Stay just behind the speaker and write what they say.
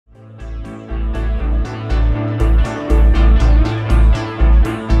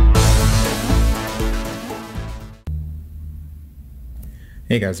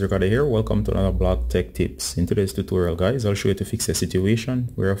Hey guys, Ricardo here. Welcome to another blog tech tips. In today's tutorial guys, I'll show you to fix a situation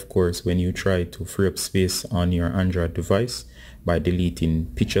where of course when you try to free up space on your Android device by deleting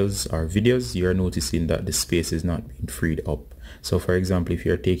pictures or videos, you're noticing that the space is not being freed up. So for example, if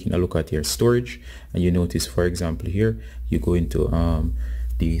you're taking a look at your storage and you notice, for example, here you go into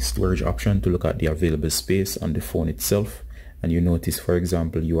the storage option to look at the available space on the phone itself, and you notice, for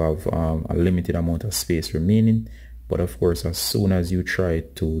example, you have a limited amount of space remaining. But of course, as soon as you try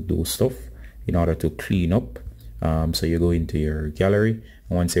to do stuff in order to clean up, so you go into your gallery,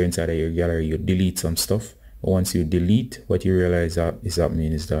 and once you're inside of your gallery, you delete some stuff. But once you delete, what you realize is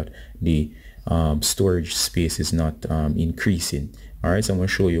that the storage space is not increasing. All right, so I'm going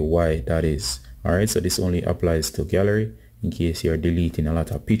to show you why that is. All right, so this only applies to gallery in case you're deleting a lot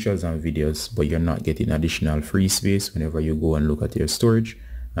of pictures and videos, but you're not getting additional free space whenever you go and look at your storage,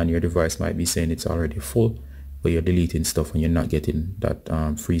 and your device might be saying it's already full, but you're deleting stuff and you're not getting that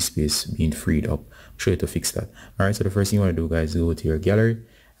free space being freed up. I'll show you to fix that. All right, so the first thing you want to do, guys, is go to your gallery,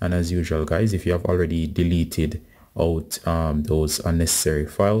 and as usual, guys, if you have already deleted out those unnecessary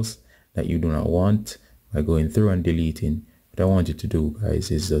files that you do not want by going through and deleting, what I want you to do, guys,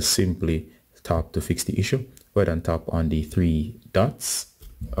 is just simply tap to fix the issue. Go ahead and tap on the three dots.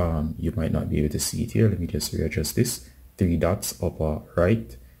 You might not be able to see it here. Let me just readjust this. Three dots upper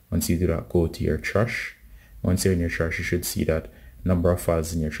right. Once you do that, go to your trash. Once you're in your trash, you should see that number of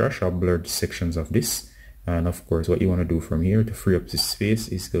files in your trash are blurred sections of this. And of course, what you want to do from here to free up this space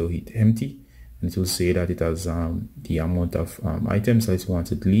is go hit empty, and it will say that it has the amount of items that you want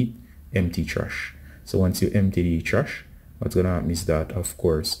to delete, empty trash. So once you empty the trash, what's going to happen is that, of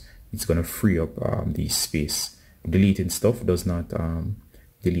course, it's going to free up the space. Deleting stuff does not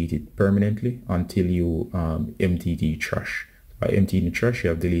delete it permanently until you empty the trash. By emptying the trash,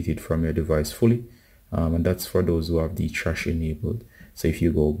 you have deleted from your device fully. And that's for those who have the trash enabled. So if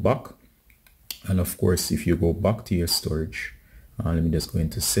you go back, and of course if you go back to your storage, let me just go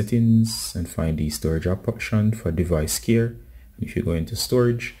into settings and find the storage option for device care. And if you go into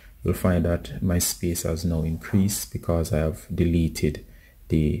storage, you'll find that my space has now increased because I have deleted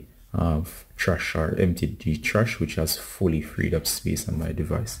the trash, or emptied the trash, which has fully freed up space on my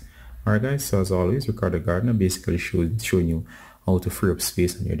device. Alright guys, so as always, Ricardo Gardner basically showing you how to free up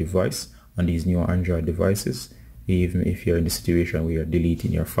space on your device on these new Android devices, even if you're in the situation where you're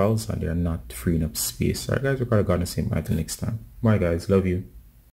deleting your files and they're not freeing up space. Alright guys, Ricardo Gardner saying bye till next time. Bye guys, love you.